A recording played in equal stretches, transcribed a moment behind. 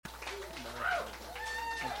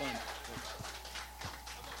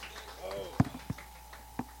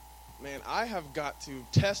Man, I have got to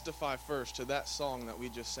testify first to that song that we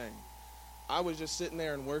just sang. I was just sitting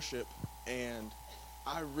there in worship, and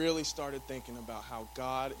I really started thinking about how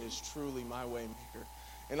God is truly my way maker.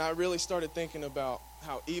 And I really started thinking about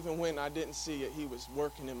how even when I didn't see it, he was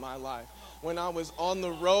working in my life. When I was on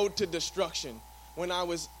the road to destruction, when I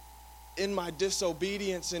was in my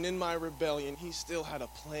disobedience and in my rebellion, he still had a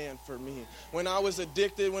plan for me. When I was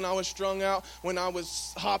addicted, when I was strung out, when I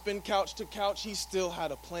was hopping couch to couch, he still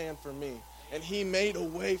had a plan for me. And he made a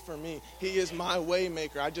way for me. He is my way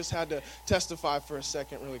maker. I just had to testify for a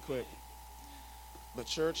second really quick. But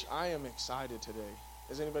church, I am excited today.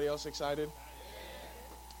 Is anybody else excited?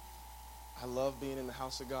 I love being in the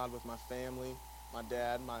house of God with my family, my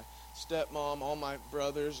dad, my stepmom, all my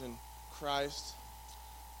brothers in Christ.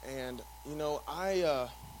 And, you know,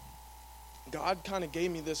 God kind of gave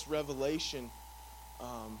me this revelation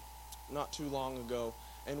not too long ago.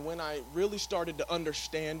 And when I really started to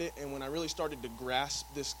understand it and when I really started to grasp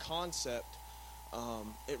this concept,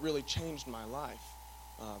 it really changed my life.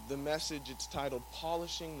 The message, it's titled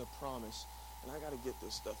Polishing the Promise. And I got to get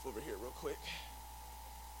this stuff over here real quick.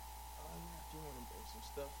 Do you want to bring some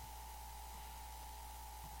stuff?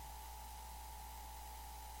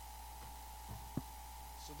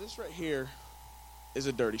 So this right here is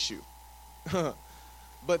a dirty shoe.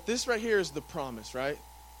 But this right here is the promise, right?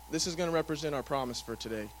 This is going to represent our promise for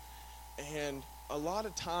today. And a lot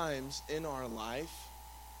of times in our life,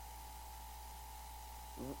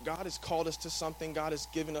 God has called us to something. God has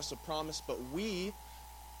given us a promise, but we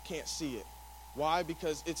can't see it. Why?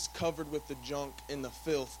 Because it's covered with the junk and the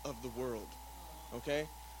filth of the world. Okay?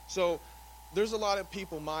 So there's a lot of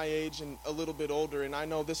people my age and a little bit older, and I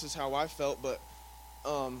know this is how I felt, but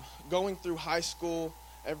going through high school,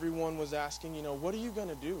 everyone was asking, you know, what are you going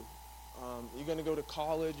to do? You're going to go to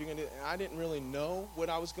college? And I didn't really know what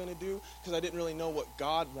I was going to do because I didn't really know what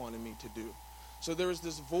God wanted me to do. So there was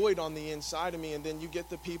this void on the inside of me, and then you get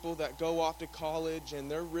the people that go off to college, and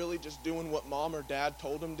they're really just doing what mom or dad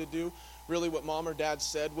told them to do. Really what mom or dad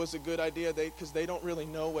said was a good idea because they don't really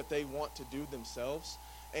know what they want to do themselves.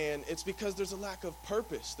 And it's because there's a lack of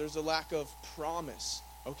purpose. There's a lack of promise.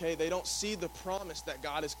 Okay, they don't see the promise that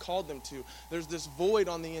God has called them to. There's this void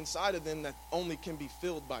on the inside of them that only can be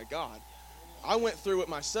filled by God. I went through it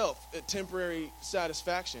myself, a temporary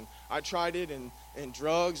satisfaction. I tried it in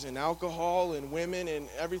drugs and alcohol and women and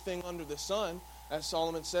everything under the sun, as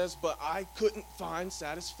Solomon says, but I couldn't find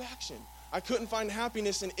satisfaction. I couldn't find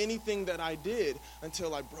happiness in anything that I did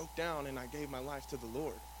until I broke down and I gave my life to the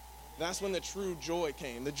Lord. That's when the true joy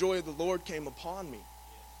came. The joy of the Lord came upon me.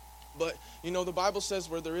 But, you know, the Bible says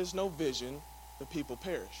where there is no vision, the people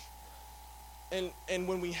perish. And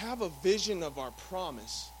when we have a vision of our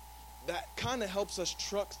promise, that kind of helps us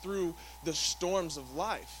truck through the storms of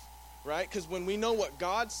life, right? Because when we know what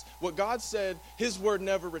God said, his word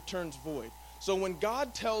never returns void. So when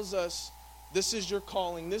God tells us, this is your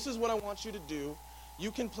calling, this is what I want you to do, you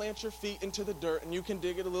can plant your feet into the dirt and you can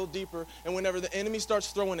dig it a little deeper. And whenever the enemy starts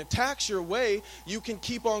throwing attacks your way, you can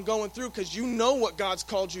keep on going through because you know what God's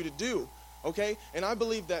called you to do. Okay? And I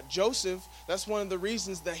believe that Joseph, that's one of the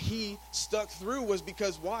reasons that he stuck through was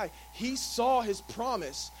because why? He saw his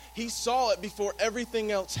promise. He saw it before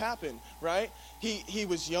everything else happened, right? He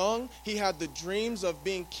was young. He had the dreams of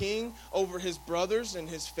being king over his brothers and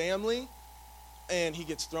his family. And he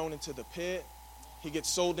gets thrown into the pit. He gets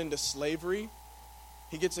sold into slavery.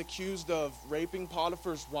 He gets accused of raping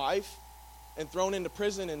Potiphar's wife and thrown into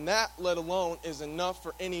prison, and that, let alone, is enough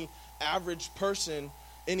for any average person,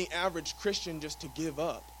 any average Christian just to give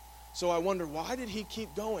up. So I wonder, why did he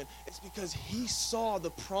keep going? It's because he saw the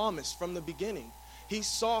promise from the beginning. He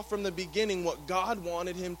saw from the beginning what God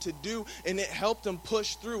wanted him to do, and it helped him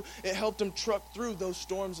push through. It helped him truck through those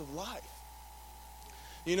storms of life.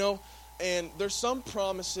 You know, and there's some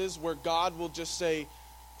promises where God will just say,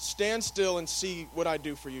 stand still and see what I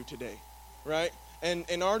do for you today, right?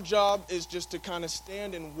 And our job is just to kind of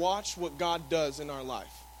stand and watch what God does in our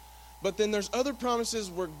life. But then there's other promises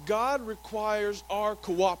where God requires our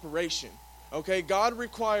cooperation, okay? God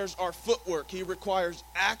requires our footwork. He requires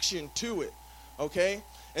action to it, okay?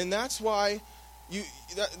 And that's why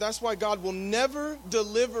God will never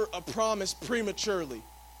deliver a promise prematurely.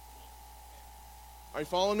 Are you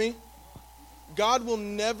following me? God will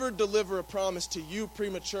never deliver a promise to you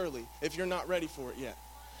prematurely if you're not ready for it yet.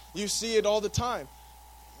 You see it all the time.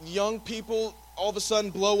 Young people all of a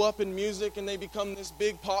sudden blow up in music and they become this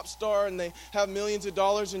big pop star and they have millions of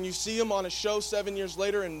dollars, and you see them on a show 7 years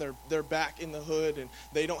later and they're back in the hood and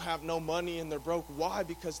they don't have no money and they're broke. Why?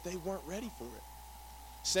 Because they weren't ready for it.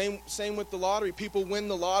 Same with the lottery. People win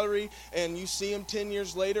the lottery and you see them 10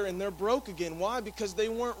 years later and they're broke again. Why? Because they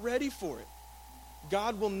weren't ready for it.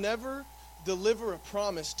 God will never deliver a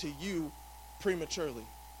promise to you prematurely.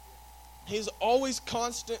 He's always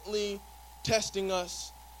constantly testing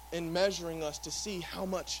us and measuring us to see how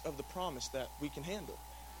much of the promise that we can handle.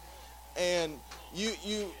 And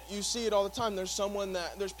you see it all the time.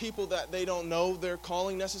 There's people that they don't know their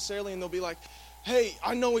calling necessarily, and they'll be like, hey,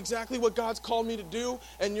 I know exactly what God's called me to do,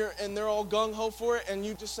 and they're all gung-ho for it, and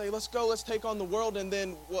you just say, let's go, let's take on the world, and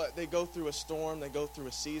then what? They go through a storm, they go through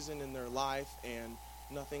a season in their life, and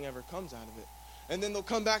nothing ever comes out of it. And then they'll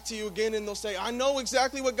come back to you again, and they'll say, I know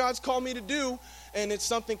exactly what God's called me to do, and it's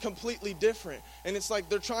something completely different. And it's like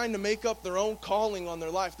they're trying to make up their own calling on their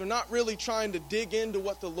life. They're not really trying to dig into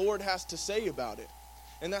what the Lord has to say about it.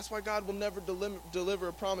 And that's why God will never deliver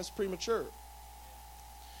a promise premature.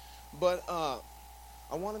 But I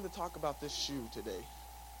wanted to talk about this shoe today,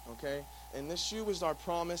 okay? And this shoe is our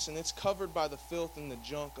promise, and it's covered by the filth and the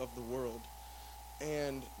junk of the world.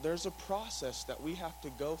 And there's a process that we have to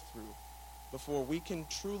go through before we can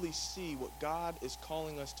truly see what God is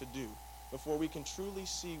calling us to do, before we can truly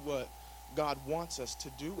see what God wants us to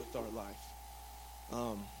do with our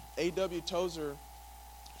life. A.W. Tozer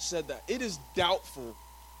said that it is doubtful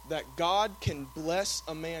that God can bless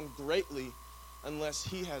a man greatly unless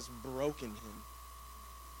he has broken him.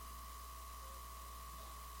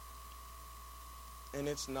 And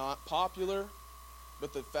it's not popular,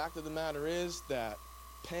 but the fact of the matter is that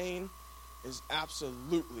pain is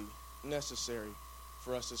absolutely necessary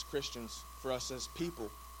for us as Christians, for us as people,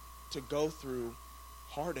 to go through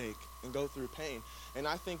heartache and go through pain. And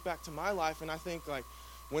I think back to my life, and I think like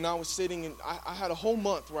when I was sitting in, I had a whole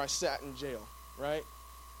month where I sat in jail, right?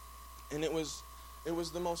 And it was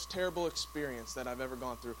the most terrible experience that I've ever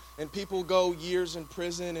gone through. And people go years in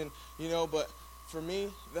prison, and but for me,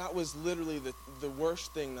 that was literally the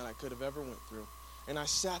worst thing that I could have ever went through. And I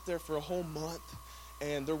sat there for a whole month,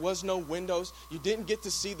 and there was no windows. You didn't get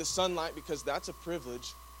to see the sunlight because that's a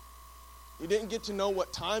privilege. You didn't get to know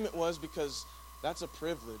what time it was because that's a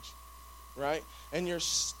privilege, right? And you're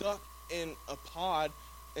stuck in a pod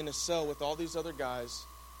in a cell with all these other guys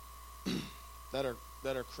that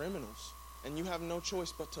are criminals. And you have no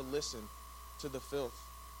choice but to listen to the filth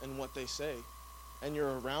and what they say. And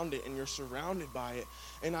you're around it, and you're surrounded by it.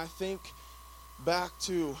 And I think back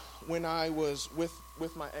to when I was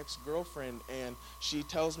with my ex-girlfriend, and she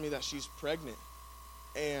tells me that she's pregnant,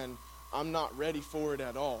 and I'm not ready for it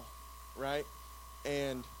at all, right?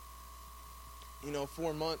 And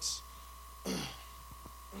 4 months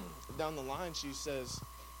down the line, she says,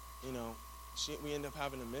 we end up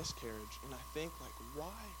having a miscarriage. And I think, like,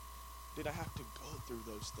 why did I have to go through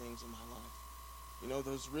those things in my life?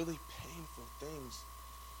 Those really painful things.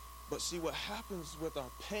 But see, what happens with our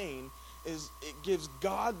pain is it gives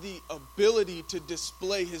God the ability to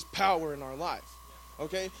display his power in our life.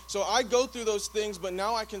 Okay? So I go through those things, but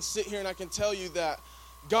now I can sit here and I can tell you that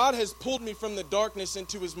God has pulled me from the darkness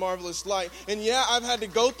into his marvelous light. And yeah, I've had to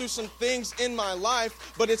go through some things in my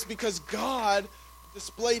life, but it's because God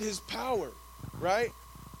displayed his power, right?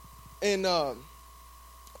 In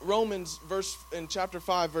Romans in chapter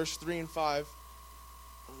 5, verse 3 and 5,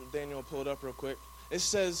 Daniel will pull it up real quick. It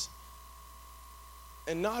says,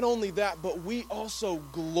 and not only that, but we also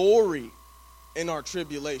glory in our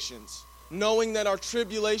tribulations, knowing that our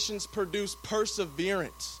tribulations produce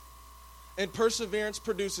perseverance. And perseverance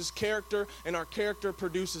produces character, and our character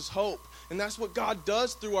produces hope. And that's what God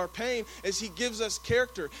does through our pain, is he gives us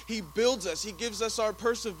character. He builds us. He gives us our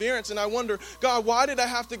perseverance. And I wonder, God, why did I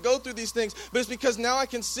have to go through these things? But it's because now I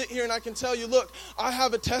can sit here and I can tell you, look, I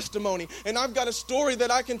have a testimony, and I've got a story that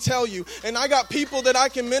I can tell you. And I got people that I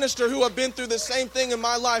can minister who have been through the same thing in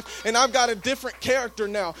my life, and I've got a different character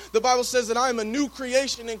now. The Bible says that I am a new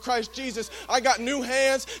creation in Christ Jesus. I got new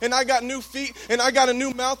hands, and I got new feet, and I got a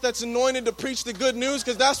new mouth that's anointed to preach the good news,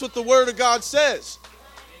 because that's what the Word of God says.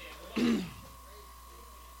 And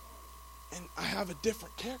I have a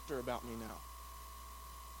different character about me now.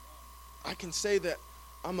 I can say that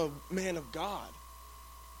I'm a man of God.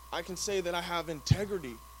 I can say that I have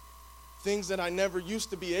integrity, things that I never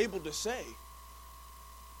used to be able to say.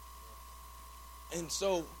 And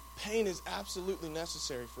so pain is absolutely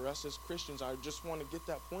necessary for us as Christians. I just want to get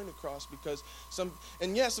that point across, because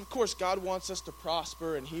and yes, of course, God wants us to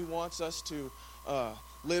prosper, and he wants us to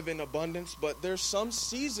live in abundance, but there's some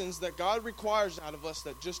seasons that God requires out of us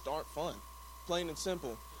that just aren't fun, plain and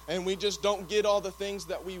simple. And we just don't get all the things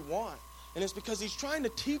that we want. And it's because he's trying to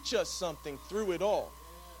teach us something through it all.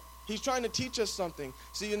 He's trying to teach us something.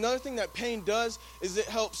 See, another thing that pain does is it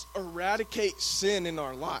helps eradicate sin in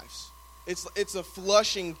our lives. It's a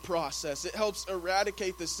flushing process. It helps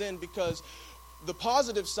eradicate the sin, because the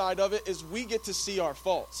positive side of it is we get to see our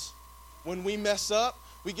faults. When we mess up,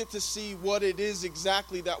 we get to see what it is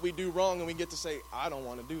exactly that we do wrong, and we get to say, I don't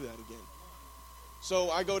want to do that again.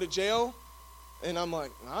 So I go to jail, and I'm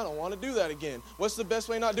like, I don't want to do that again. What's the best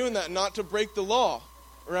way not doing that? Not to break the law,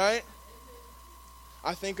 right?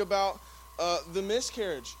 I think about the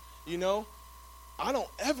miscarriage, I don't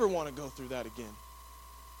ever want to go through that again.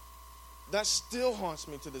 That still haunts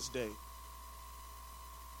me to this day.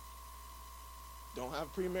 Don't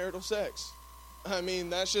have premarital sex. I mean,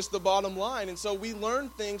 that's just the bottom line. And so we learn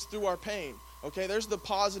things through our pain. Okay, there's the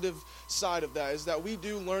positive side of that, is that we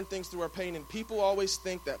do learn things through our pain. And people always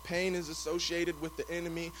think that pain is associated with the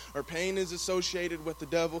enemy or pain is associated with the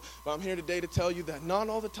devil. But I'm here today to tell you that not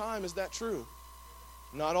all the time is that true.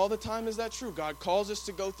 Not all the time is that true. God calls us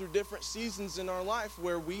to go through different seasons in our life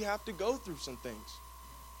where we have to go through some things.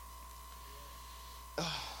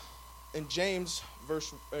 In James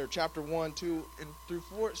chapter 1, 2, and through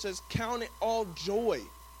 4, it says, count it all joy.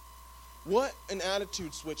 What an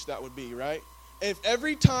attitude switch that would be, right? If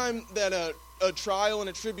every time that a trial and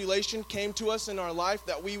a tribulation came to us in our life,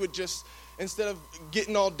 that we would just, instead of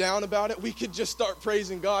getting all down about it, we could just start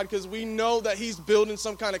praising God, because we know that He's building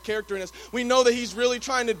some kind of character in us. We know that He's really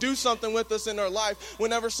trying to do something with us in our life.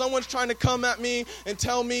 Whenever someone's trying to come at me and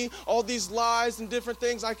tell me all these lies and different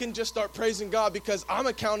things, I can just start praising God, because I'm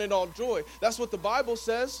accounted all joy. That's what the Bible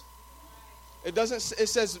says. It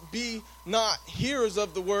says, be not hearers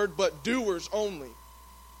of the word, but doers only.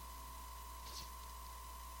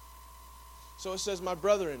 So it says, my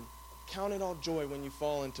brethren, count it all joy when you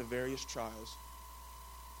fall into various trials,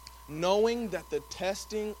 knowing that the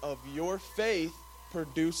testing of your faith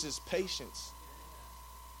produces patience.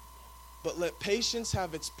 But let patience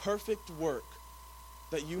have its perfect work,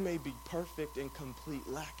 that you may be perfect and complete,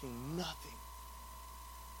 lacking nothing.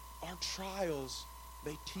 Our trials,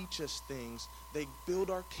 they teach us things. They build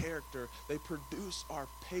our character. They produce our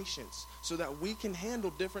patience so that we can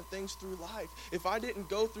handle different things through life. If I didn't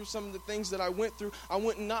go through some of the things that I went through, I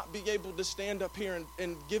would not be able to stand up here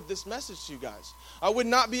and give this message to you guys. I would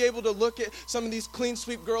not be able to look at some of these clean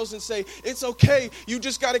sweep girls and say, it's okay. You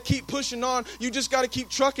just got to keep pushing on. You just got to keep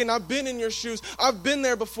trucking. I've been in your shoes. I've been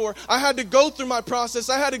there before. I had to go through my process.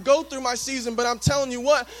 I had to go through my season. But I'm telling you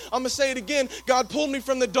what, I'm going to say it again. God pulled me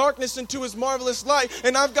from the darkness into His marvelous light.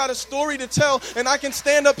 And I've got a story to tell, and I can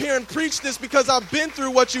stand up here and preach this because I've been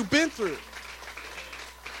through what you've been through.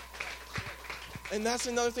 And that's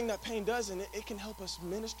another thing that pain does, and it can help us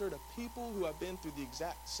minister to people who have been through the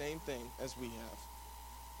exact same thing as we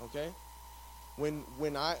have. Okay?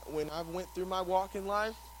 When I went through my walk in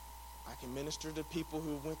life, I can minister to people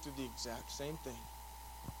who went through the exact same thing.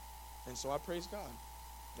 And so I praise God.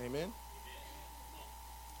 Amen?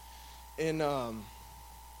 In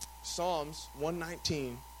Psalms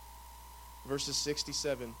 119, verses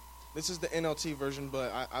 67. This is the NLT version,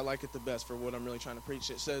 but I like it the best for what I'm really trying to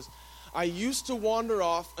preach. It says, I used to wander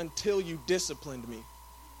off until you disciplined me.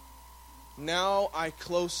 Now I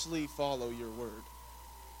closely follow your word.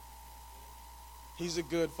 He's a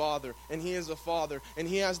good father, and He is a father, and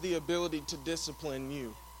He has the ability to discipline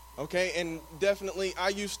you. Okay, and definitely I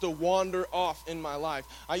used to wander off in my life.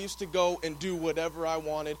 I used to go and do whatever I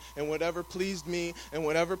wanted and whatever pleased me and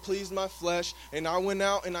whatever pleased my flesh. And I went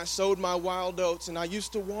out and I sowed my wild oats, and I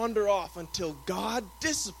used to wander off until God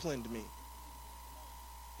disciplined me.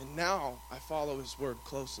 And now I follow His word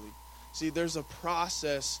closely. See, there's a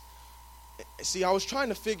process. See, I was trying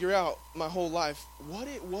to figure out my whole life what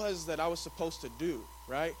it was that I was supposed to do,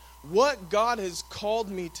 right? What God has called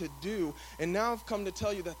me to do. And now I've come to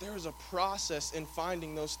tell you that there is a process in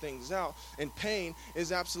finding those things out. And pain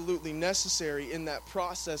is absolutely necessary in that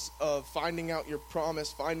process of finding out your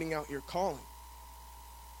promise, finding out your calling.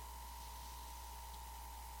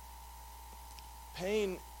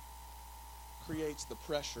 Pain creates the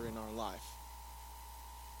pressure in our life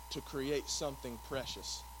to create something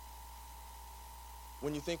precious.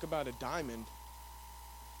 When you think about a diamond,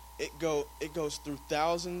 it goes through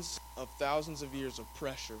thousands of years of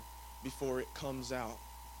pressure before it comes out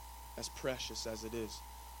as precious as it is.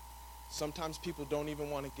 Sometimes people don't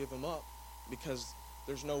even want to give them up because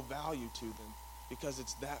there's no value to them, because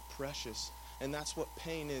it's that precious. And that's what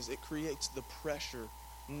pain is. It creates the pressure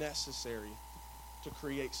necessary to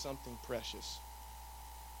create something precious.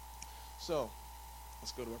 So,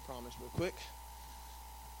 let's go to our promise real quick.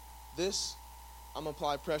 I'm going to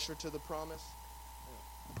apply pressure to the promise.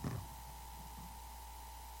 I'm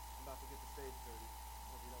about to get the stage dirty.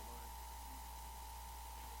 Hope you don't mind.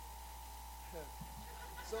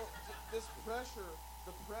 So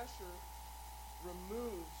the pressure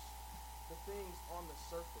removes the things on the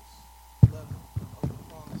surface level of the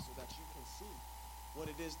promise so that you can see what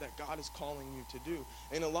it is that God is calling you to do.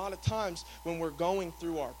 And a lot of times when we're going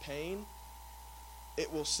through our pain,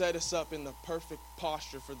 it will set us up in the perfect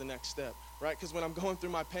posture for the next step, right? Because when I'm going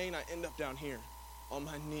through my pain, I end up down here on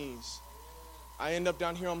my knees. I end up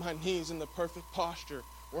down here on my knees in the perfect posture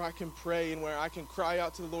where I can pray and where I can cry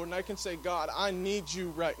out to the Lord and I can say, God, I need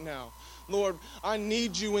you right now. Lord, I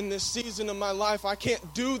need you in this season of my life. I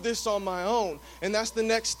can't do this on my own. And that's the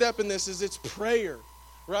next step in this is it's prayer,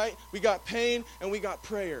 right? We got pain and we got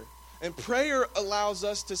prayer. And prayer allows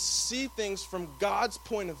us to see things from God's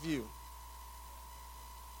point of view.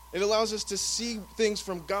 It allows us to see things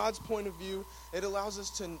from God's point of view. It allows us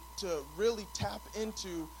to really tap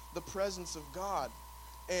into the presence of God.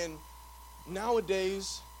 And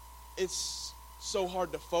nowadays, it's so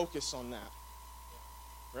hard to focus on that,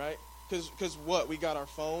 right? Because what? We got our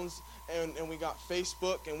phones, and we got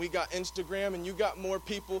Facebook, and we got Instagram, and you got more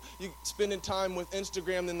people spending time with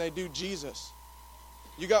Instagram than they do Jesus.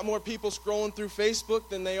 You got more people scrolling through Facebook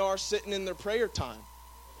than they are sitting in their prayer time.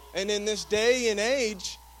 And in this day and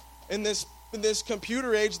age, in this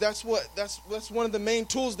computer age, that's one of the main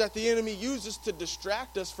tools that the enemy uses to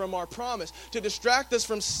distract us from our promise, to distract us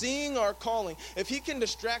from seeing our calling. If he can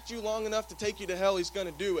distract you long enough to take you to hell, he's going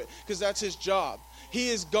to do it because that's his job. He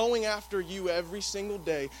is going after you every single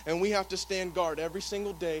day, and we have to stand guard every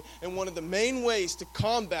single day. And one of the main ways to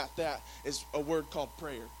combat that is a word called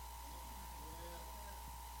prayer.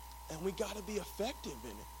 And we got to be effective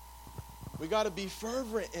in it. We got to be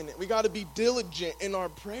fervent in it. We got to be diligent in our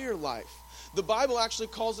prayer life. The Bible actually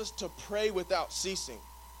calls us to pray without ceasing.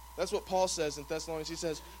 That's what Paul says in Thessalonians. He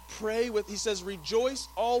says, rejoice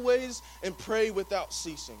always and pray without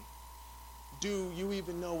ceasing. Do you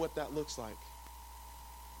even know what that looks like?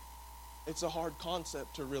 It's a hard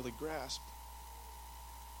concept to really grasp.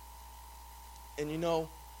 And you know,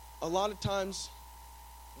 a lot of times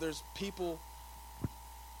there's people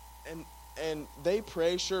and they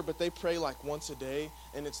pray, sure, but they pray like once a day,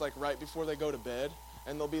 and it's like right before they go to bed,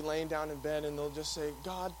 and they'll be laying down in bed, and they'll just say,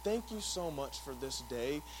 God, thank you so much for this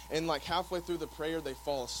day, and like halfway through the prayer, they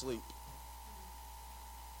fall asleep.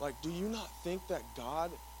 Like, do you not think that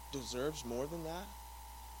God deserves more than that?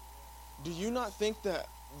 Do you not think that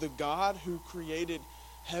the God who created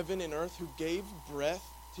heaven and earth, who gave breath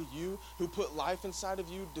to you, who put life inside of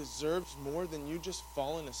you, deserves more than you just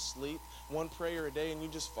falling asleep one prayer a day and you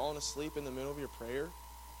just falling asleep in the middle of your prayer?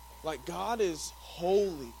 Like, God is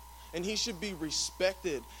holy and he should be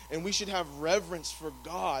respected, and we should have reverence for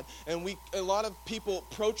God. And a lot of people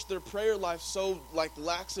approach their prayer life so like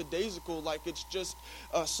lackadaisical, like it's just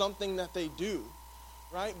something that they do.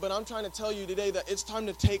 Right? But I'm trying to tell you today that it's time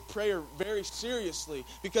to take prayer very seriously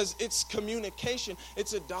because it's communication.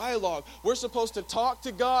 It's a dialogue. We're supposed to talk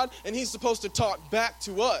to God and he's supposed to talk back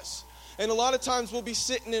to us. And a lot of times we'll be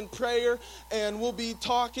sitting in prayer and we'll be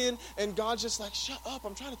talking and God's just like, shut up,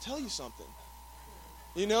 I'm trying to tell you something.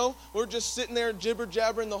 You know, we're just sitting there jibber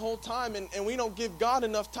jabbering the whole time and we don't give God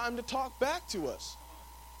enough time to talk back to us.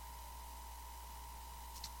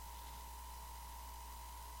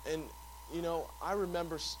 And you know, I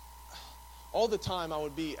remember all the time I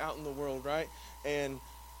would be out in the world, right? And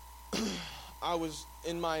I was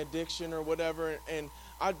in my addiction or whatever, and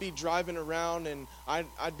I'd be driving around and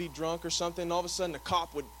I'd be drunk or something, and all of a sudden a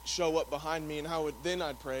cop would show up behind me, and then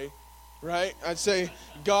I'd pray, right? I'd say,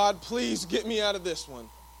 God, please get me out of this one.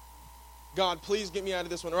 God, please get me out of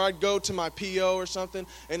this one. Or I'd go to my PO or something,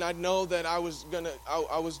 and I'd know that I was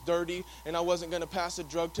dirty, and I wasn't going to pass a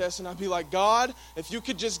drug test, and I'd be like, God, if you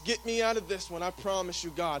could just get me out of this one, I promise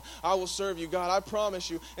you, God, I will serve you, God, I promise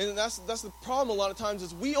you. And that's the problem a lot of times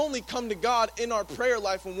is we only come to God in our prayer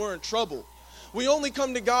life when we're in trouble. We only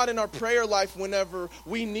come to God in our prayer life whenever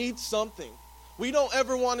we need something. We don't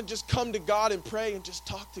ever want to just come to God and pray and just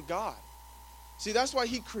talk to God. See, that's why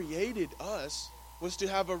he created us, was to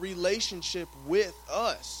have a relationship with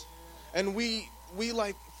us. And we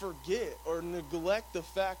like forget or neglect the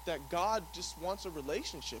fact that God just wants a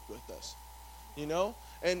relationship with us. You know?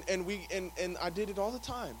 And I did it all the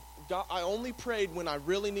time. God, I only prayed when I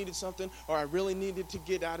really needed something or I really needed to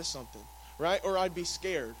get out of something, right? Or I'd be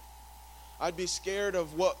scared. I'd be scared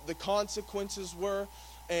of what the consequences were.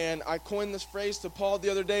 And I coined this phrase to Paul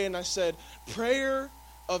the other day, and I said, prayer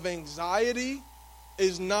of anxiety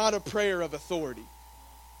is not a prayer of authority.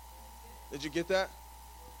 Did you get that?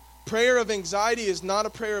 Prayer of anxiety is not a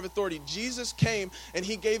prayer of authority. Jesus came and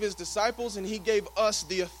he gave his disciples and he gave us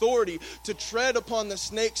the authority to tread upon the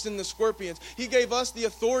snakes and the scorpions. He gave us the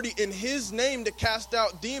authority in his name to cast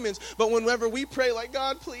out demons. But whenever we pray like,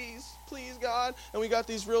 God, please, please, God, and we got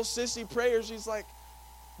these real sissy prayers, he's like,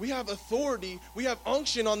 We have authority. We have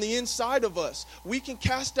unction on the inside of us. We can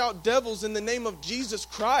cast out devils in the name of Jesus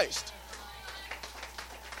Christ.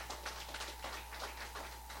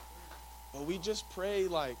 But we just pray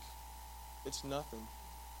like it's nothing.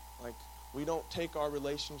 Like we don't take our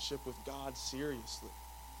relationship with God seriously.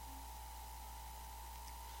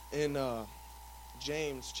 In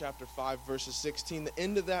James chapter 5, verses 16, the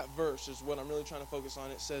end of that verse is what I'm really trying to focus on.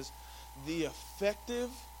 It says, the effective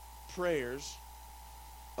prayers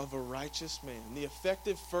of a righteous man, the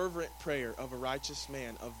effective fervent prayer of a righteous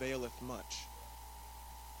man availeth much.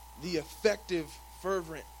 The effective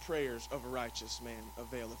fervent prayers of a righteous man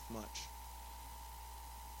availeth much.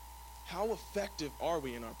 How effective are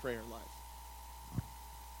we in our prayer life?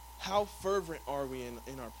 How fervent are we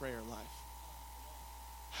in our prayer life?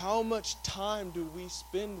 How much time do we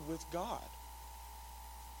spend with God?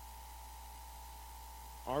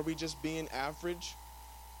 Are we just being average?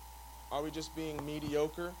 Are we just being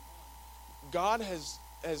mediocre? God has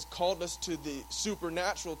called us to the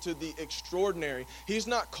supernatural, to the extraordinary. He's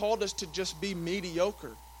not called us to just be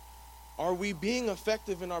mediocre. Are we being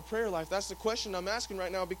effective in our prayer life? That's the question I'm asking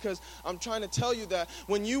right now, because I'm trying to tell you that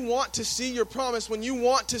when you want to see your promise, when you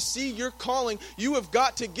want to see your calling, you have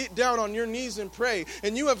got to get down on your knees and pray.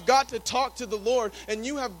 And you have got to talk to the Lord. And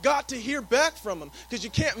you have got to hear back from Him. Because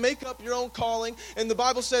you can't make up your own calling. And the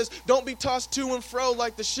Bible says, don't be tossed to and fro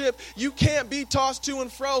like the ship. You can't be tossed to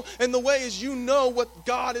and fro. And the way is you know what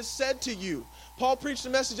God has said to you. Paul preached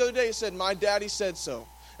a message the other day. He said, my daddy said so.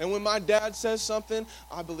 And when my dad says something,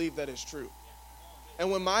 I believe that is true. And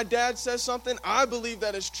when my dad says something, I believe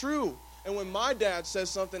that is true. And when my dad says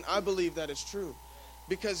something, I believe that is true.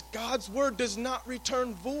 Because God's word does not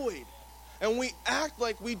return void. And we act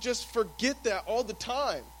like we just forget that all the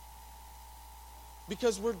time.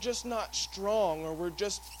 Because we're just not strong, or we're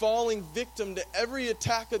just falling victim to every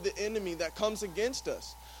attack of the enemy that comes against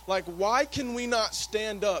us. Like, why can we not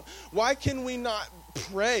stand up? Why can we not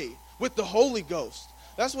pray with the Holy Ghost?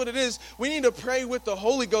 That's what it is. We need to pray with the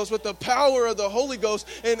Holy Ghost, with the power of the Holy Ghost,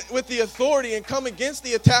 and with the authority, and come against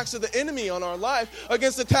the attacks of the enemy on our life,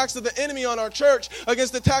 against the attacks of the enemy on our church,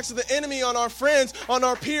 against the attacks of the enemy on our friends, on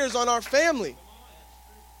our peers, on our family.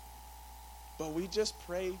 But we just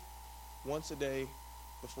pray once a day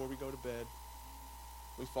before we go to bed.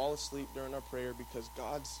 We fall asleep during our prayer because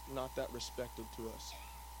God's not that respected to us.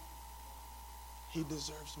 He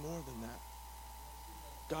deserves more than that.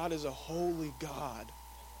 God is a holy God.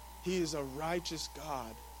 He is a righteous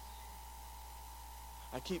God.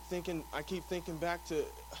 I keep thinking back to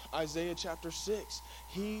Isaiah chapter 6.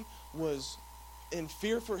 He was in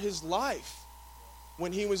fear for his life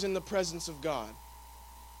when he was in the presence of God.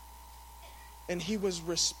 And he was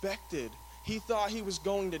respected. He thought he was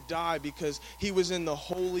going to die because he was in the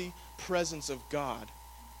holy presence of God.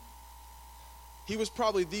 He was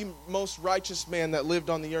probably the most righteous man that lived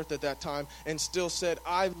on the earth at that time, and still said,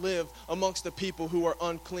 I live amongst the people who are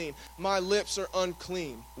unclean. My lips are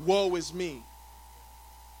unclean. Woe is me.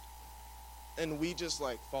 And we just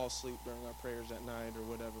like fall asleep during our prayers at night or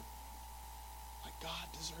whatever. Like, God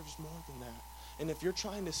deserves more than that. And if you're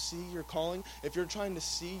trying to see your calling, if you're trying to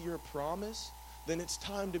see your promise, then it's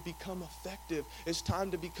time to become effective. It's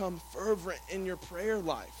time to become fervent in your prayer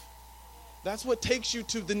life. That's what takes you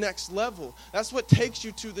to the next level. That's what takes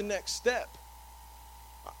you to the next step.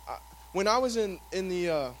 When I was in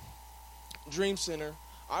the Dream Center,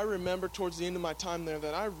 I remember towards the end of my time there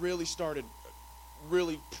that I really started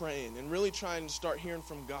really praying and really trying to start hearing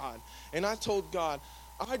from God. And I told God,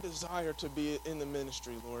 I desire to be in the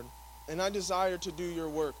ministry, Lord. And I desire to do your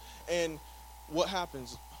work. And what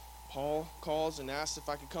happens? Paul calls and asks if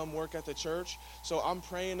I could come work at the church. So I'm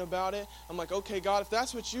praying about it. I'm like, okay, God, if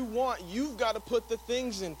that's what you want, you've got to put the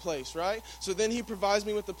things in place, right? So then he provides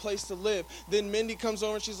me with a place to live. Then Mindy comes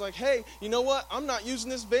over and she's like, hey, you know what? I'm not using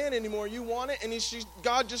this van anymore. You want it? And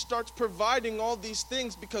God just starts providing all these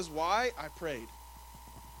things because why? I prayed.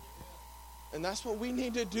 And that's what we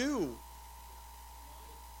need to do.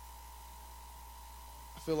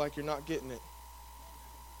 I feel like you're not getting it.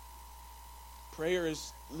 Prayer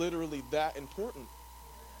is literally that important.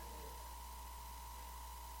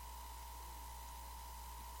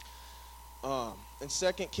 In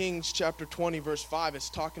 2 Kings chapter 20, verse 5, it's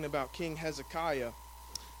talking about King Hezekiah.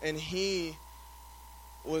 And he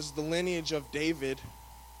was the lineage of David,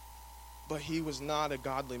 but he was not a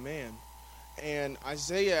godly man. And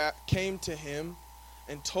Isaiah came to him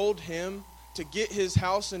and told him to get his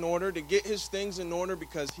house in order, to get his things in order,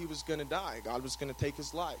 because he was going to die. God was going to take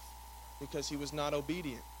his life because he was not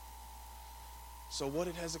obedient. So what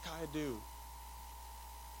did Hezekiah do?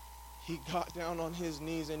 he got down on his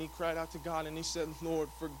knees and he cried out to God and he said, Lord,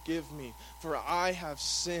 forgive me, for I have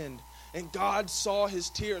sinned. And God saw his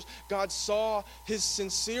tears. God saw his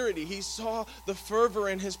sincerity. He saw the fervor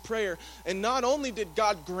in his prayer. And not only did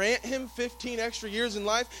God grant him 15 extra years in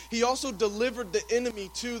life, he also delivered the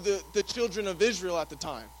enemy to the children of Israel at the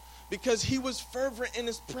time, because he was fervent in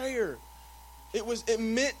his prayer. It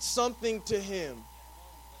meant something to him.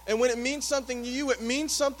 And when it means something to you, it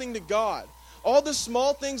means something to God. All the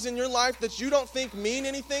small things in your life that you don't think mean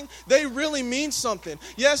anything, they really mean something.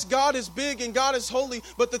 Yes, God is big and God is holy,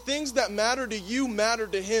 but the things that matter to you matter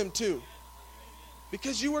to him too.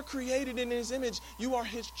 Because you were created in his image. You are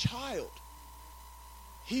his child.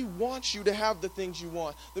 He wants you to have the things you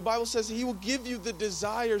want. The Bible says he will give you the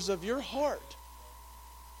desires of your heart.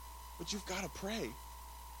 But you've got to pray.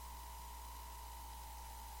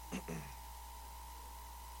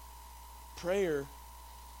 Prayer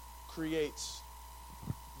creates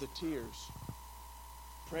the tears.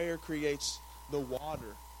 Prayer creates the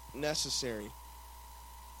water necessary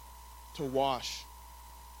to wash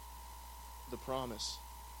the promise.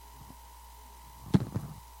 And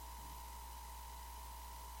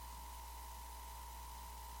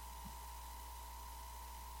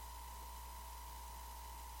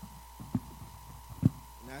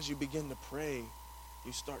as you begin to pray,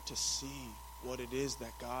 you start to see what it is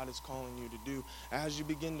that God is calling you to do. As you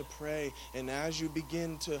begin to pray and as you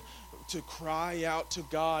begin to cry out to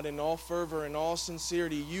God in all fervor and all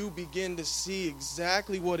sincerity, you begin to see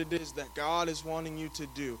exactly what it is that God is wanting you to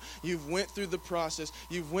do. You've went through the process,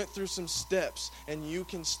 you've went through some steps, and you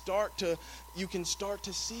can start to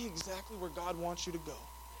see exactly where God wants you to go.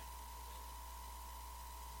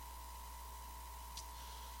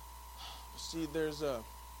 See, there's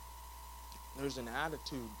an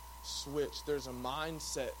attitude switch. There's a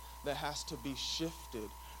mindset that has to be shifted,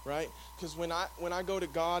 right? Because when I go to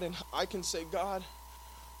God and I can say, God,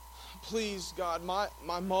 please, God, my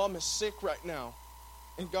mom is sick right now.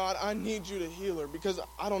 And God, I need you to heal her because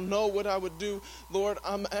I don't know what I would do. Lord,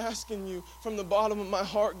 I'm asking you from the bottom of my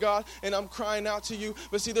heart, God, and I'm crying out to you.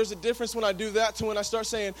 But see, there's a difference when I do that to when I start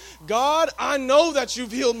saying, God, I know that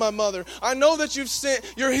you've healed my mother. I know that you've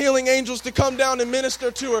sent your healing angels to come down and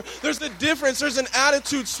minister to her. There's a difference. There's an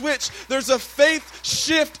attitude switch. There's a faith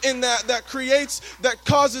shift in that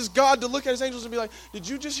causes God to look at his angels and be like, did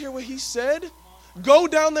you just hear what he said? Go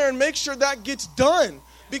down there and make sure that gets done.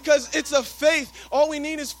 Because it's a faith. All we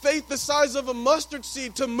need is faith the size of a mustard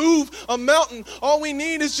seed to move a mountain. All we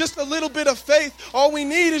need is just a little bit of faith. All we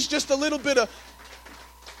need is just a little bit of...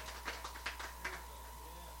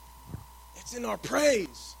 It's in our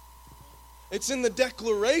praise. It's in the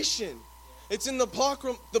declaration. It's in the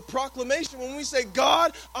proclamation when we say,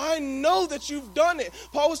 God, I know that you've done it.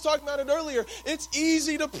 Paul was talking about it earlier. It's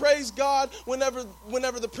easy to praise God whenever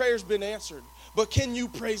the prayer's been answered. But can you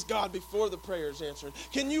praise God before the prayer is answered?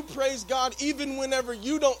 Can you praise God even whenever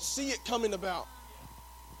you don't see it coming about?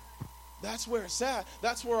 That's where it's at.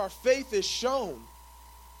 That's where our faith is shown.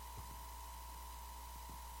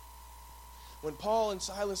 When Paul and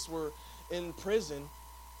Silas were in prison,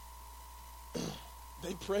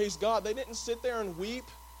 they praised God. They didn't sit there and weep.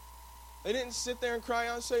 They didn't sit there and cry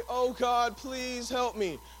out and say, oh God, please help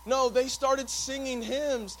me. No, they started singing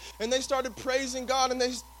hymns and they started praising God, and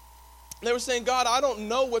they were saying, God, I don't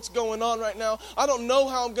know what's going on right now. I don't know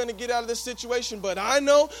how I'm going to get out of this situation, but I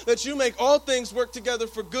know that you make all things work together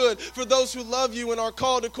for good for those who love you and are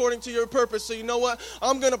called according to your purpose. So you know what?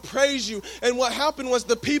 I'm going to praise you. And what happened was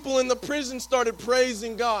the people in the prison started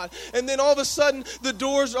praising God. And then all of a sudden the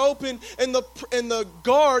doors opened and the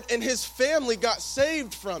guard and his family got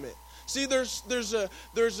saved from it. See, there's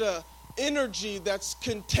a energy that's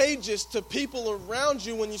contagious to people around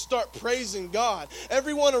you when you start praising God.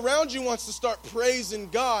 Everyone around you wants to start praising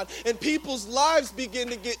God, and people's lives begin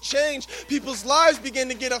to get changed. People's lives begin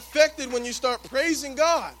to get affected when you start praising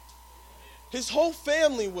God. His whole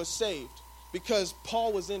family was saved because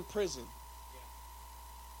Paul was in prison.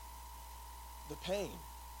 The pain,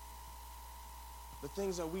 the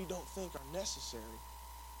things that we don't think are necessary.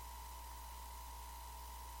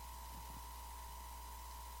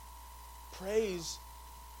 Praise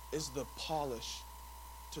is the polish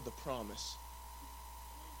to the promise.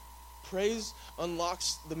 Praise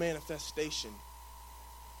unlocks the manifestation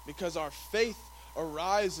because our faith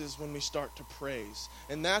arises when we start to praise.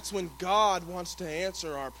 And that's when God wants to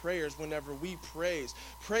answer our prayers whenever we praise.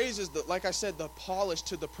 Praise is, like I said, the polish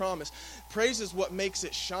to the promise. Praise is what makes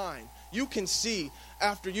it shine. You can see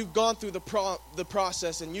after you've gone through the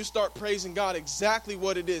process and you start praising God exactly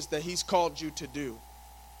what it is that he's called you to do.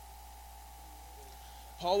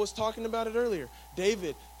 Paul was talking about it earlier.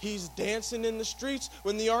 David, he's dancing in the streets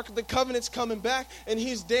when the Ark of the Covenant's coming back, and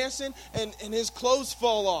he's dancing, and his clothes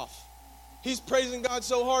fall off. He's praising God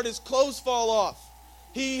so hard, his clothes fall off.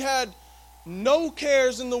 He had no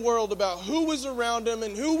cares in the world about who was around him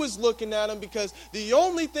and who was looking at him, because the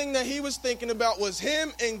only thing that he was thinking about was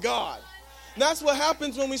him and God. And that's what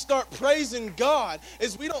happens when we start praising God,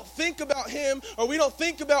 is we don't think about him or we don't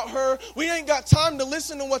think about her. We ain't got time to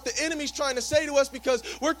listen to what the enemy's trying to say to us, because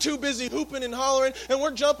we're too busy hooping and hollering, and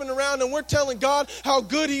we're jumping around, and we're telling God how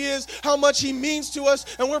good he is, how much he means to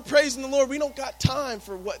us, and we're praising the Lord. We don't got time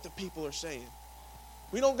for what the people are saying.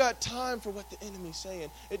 We don't got time for what the enemy's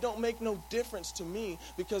saying. It don't make no difference to me,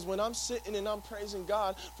 because when I'm sitting and I'm praising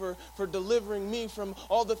God for delivering me from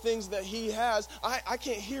all the things that he has, I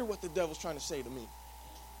can't hear what the devil's trying to say to me.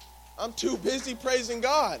 I'm too busy praising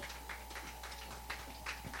God.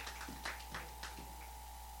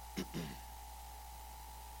 But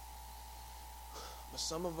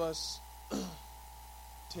some of us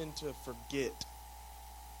tend to forget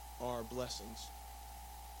our blessings.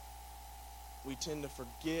 We tend to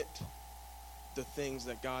forget the things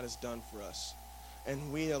that God has done for us.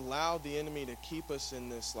 And we allow the enemy to keep us in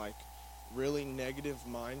this like really negative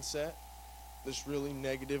mindset, this really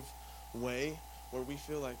negative way where we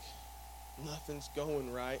feel like nothing's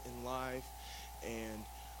going right in life, and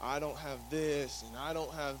I don't have this and I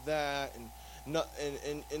don't have that,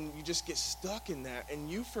 and you just get stuck in that,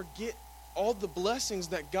 and you forget all the blessings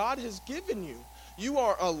that God has given you. You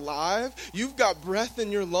are alive. You've got breath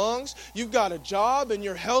in your lungs. You've got a job and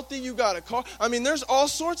you're healthy. You got a car. I mean, there's all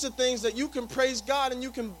sorts of things that you can praise God and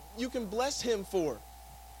you can bless him for,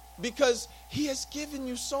 because he has given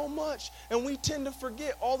you so much, and we tend to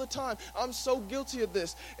forget all the time. I'm so guilty of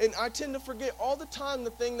this, and I tend to forget all the time the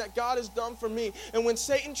thing that God has done for me. And when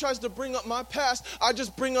Satan tries to bring up my past, I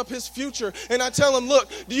just bring up his future, and I tell him,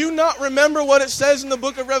 look, do you not remember what it says in the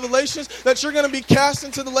book of Revelations, that you're going to be cast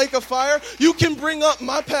into the lake of fire? You can bring up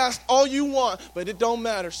my past all you want, but it don't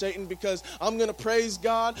matter, Satan, because I'm going to praise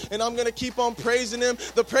God, and I'm going to keep on praising him.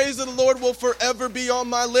 The praise of the Lord will forever be on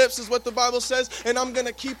my lips, is what the Bible says, and I'm going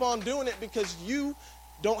to keep on doing it, because you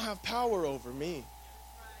don't have power over me.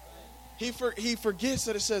 He forgets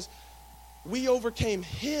that it says we overcame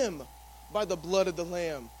him by the blood of the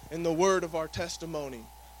Lamb and the word of our testimony.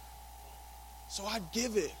 So I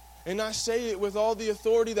give it, and I say it with all the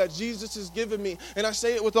authority that Jesus has given me, and I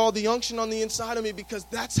say it with all the unction on the inside of me, because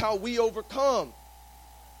that's how we overcome.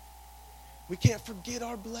 We can't forget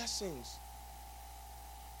our blessings.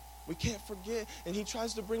 We can't forget, and he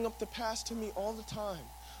tries to bring up the past to me all the time.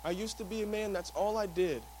 I used to be a man, that's all I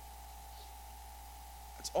did.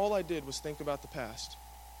 That's all I did was think about the past.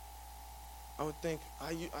 I would think,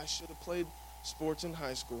 I should have played sports in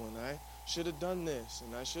high school, and I should have done this,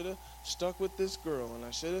 and I should have stuck with this girl, and I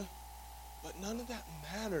should have. But none of that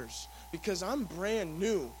matters, because I'm brand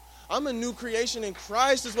new. I'm a new creation in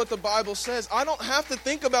Christ, is what the Bible says. I don't have to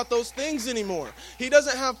think about those things anymore. He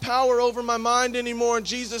doesn't have power over my mind anymore, in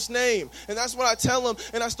Jesus' name. And that's what I tell him.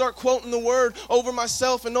 And I start quoting the word over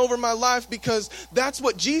myself and over my life, because that's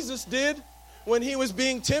what Jesus did when he was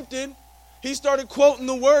being tempted. He started quoting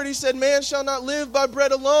the word. He said, man shall not live by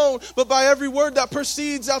bread alone, but by every word that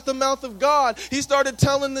proceeds out the mouth of God. He started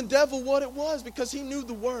telling the devil what it was, because he knew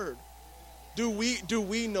the word. Do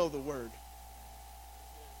we know the word?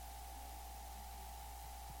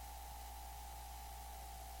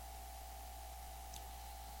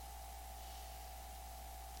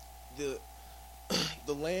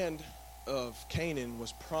 The land of Canaan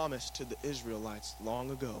was promised to the Israelites long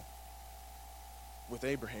ago with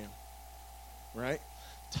Abraham, right?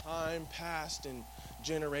 Time passed and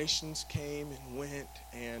generations came and went,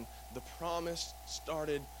 and the promise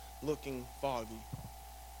started looking foggy.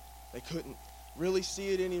 They couldn't really see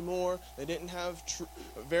it anymore. They didn't have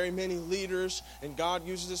very many leaders, and God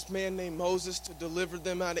uses this man named Moses to deliver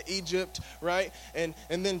them out of Egypt, right? And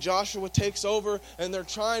then Joshua takes over, and they're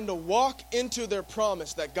trying to walk into their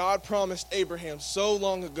promise that God promised Abraham so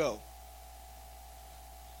long ago.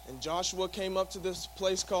 And Joshua came up to this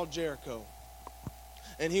place called Jericho,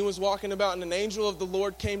 and he was walking about, and an angel of the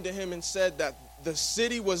Lord came to him and said that the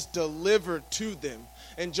city was delivered to them.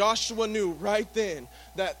 And Joshua knew right then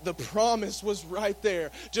that the promise was right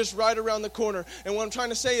there, just right around the corner. And what I'm trying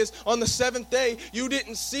to say is, on the seventh day, you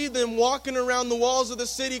didn't see them walking around the walls of the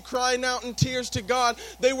city crying out in tears to God.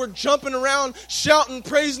 They were jumping around, shouting,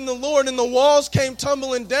 praising the Lord, and the walls came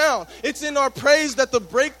tumbling down. It's in our praise that the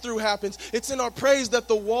breakthrough happens. It's in our praise that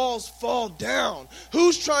the walls fall down.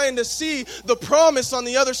 Who's trying to see the promise on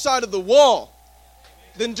the other side of the wall?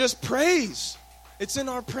 Then just praise. It's in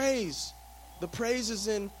our praise. The praise is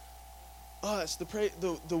in us.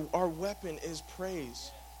 Our weapon is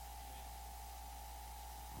praise.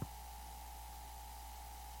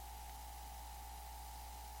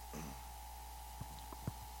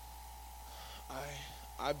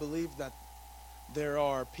 I believe that there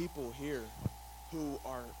are people here who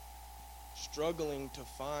are struggling to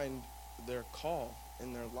find their call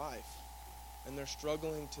in their life. And they're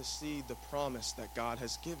struggling to see the promise that God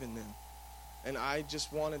has given them. And I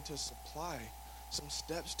just wanted to supply some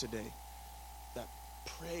steps today. That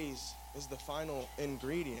praise is the final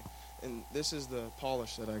ingredient. And this is the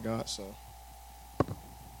polish that I got, so.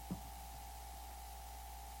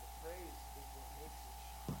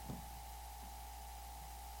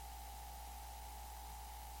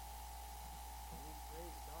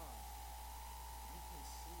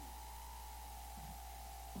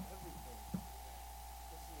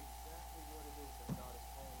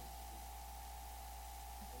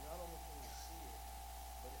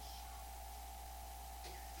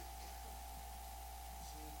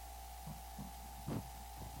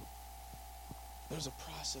 There's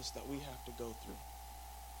a process that we have to go through.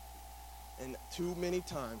 And too many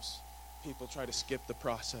times, people try to skip the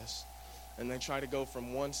process. And they try to go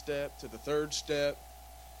from one step to the third step.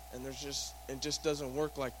 And it just doesn't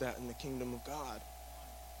work like that in the kingdom of God.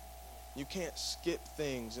 You can't skip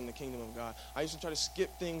things in the kingdom of God. I used to try to skip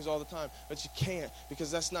things all the time, but you can't,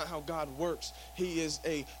 because that's not how God works. He is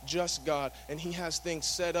a just God, and He has things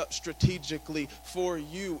set up strategically for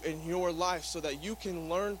you in your life so that you can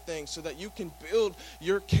learn things, so that you can build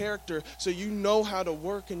your character, so you know how to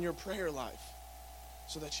work in your prayer life,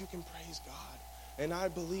 so that you can praise God. And I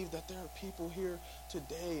believe that there are people here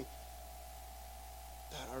today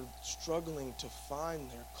that are struggling to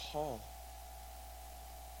find their call.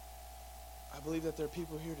 I believe that there are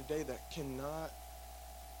people here today that cannot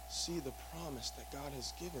see the promise that God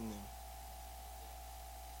has given them.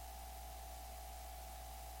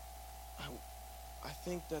 I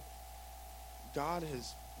think that God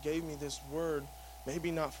has gave me this word,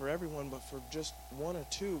 maybe not for everyone, but for just one or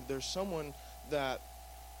two. There's someone that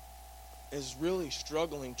is really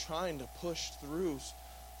struggling, trying to push through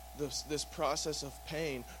this process of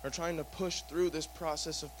pain, or trying to push through this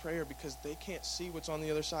process of prayer because they can't see what's on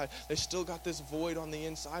the other side. They still got this void on the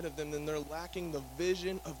inside of them, and they're lacking the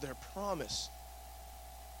vision of their promise.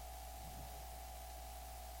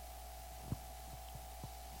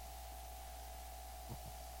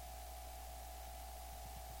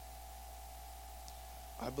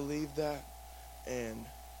 I believe that, and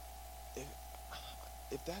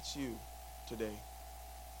if that's you today,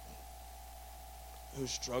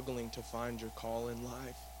 who's struggling to find your call in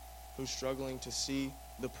life, who's struggling to see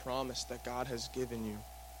the promise that God has given you,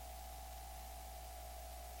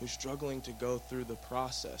 who's struggling to go through the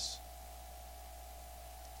process,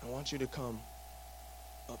 I want you to come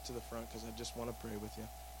up to the front because I just want to pray with you.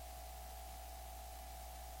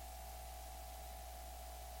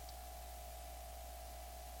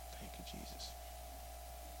 Thank you, Jesus.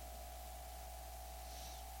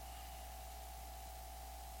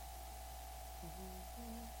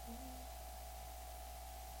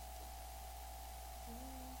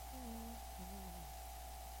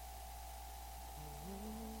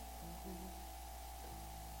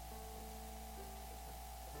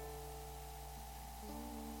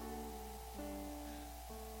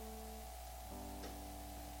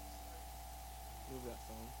 Move that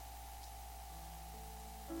phone.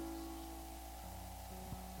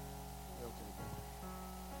 You're okay, bro.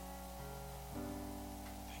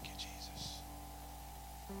 Thank you, Jesus.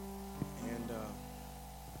 And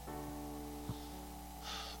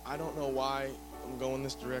I don't know why I'm going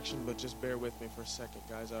this direction, but just bear with me for a second,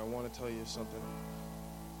 guys. I want to tell you something.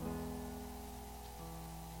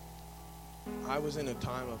 I was in a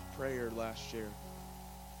time of prayer last year.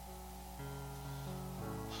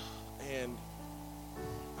 And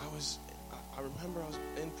I remember I was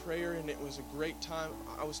in prayer, and it was a great time.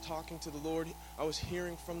 I was talking to the Lord. I was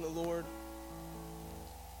hearing from the Lord.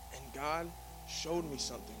 And God showed me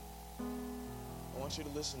something. I want you to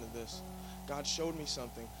listen to this. God showed me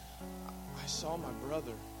something. I saw my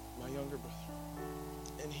brother, my younger brother,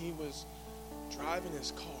 and he was driving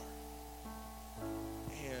his car.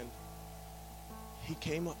 And he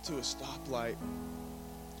came up to a stoplight,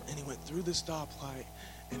 and he went through the stoplight,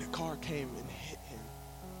 and a car came and hit him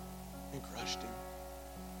and crushed him.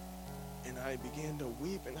 And I began to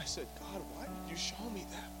weep, and I said, God, why did you show me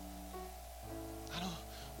that?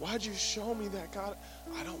 Why'd you show me that, God?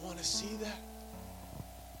 I don't want to see that.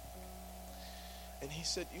 And he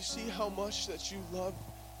said, you see how much that you love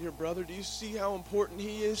your brother? Do you see how important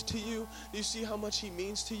he is to you? Do you see how much he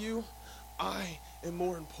means to you? I am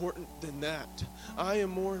more important than that. I am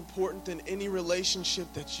more important than any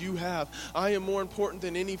relationship that you have. I am more important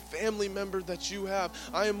than any family member that you have.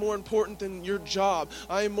 I am more important than your job.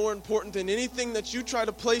 I am more important than anything that you try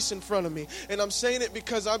to place in front of me. And I'm saying it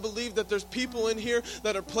because I believe that there's people in here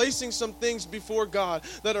that are placing some things before God,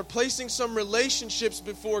 that are placing some relationships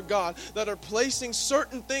before God, that are placing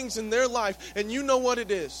certain things in their life, and you know what it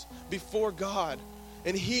is, before God.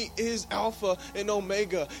 And He is Alpha and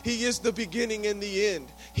Omega. He is the beginning and the end.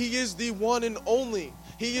 He is the one and only.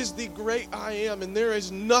 He is the great I am, and there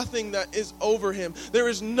is nothing that is over Him. There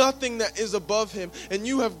is nothing that is above Him, and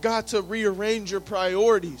you have got to rearrange your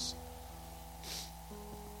priorities.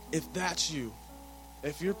 If that's you,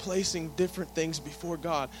 if you're placing different things before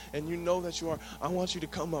God, and you know that you are, I want you to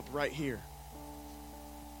come up right here.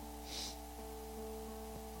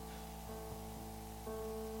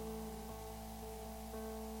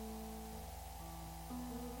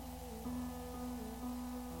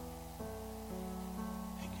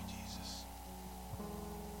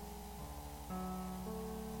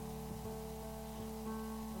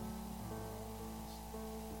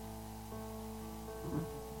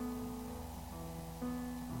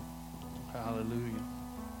 Hallelujah.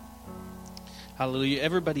 Hallelujah.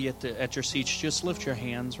 Everybody at your seats, just lift your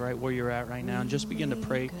hands right where you're at right now and just begin to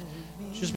pray.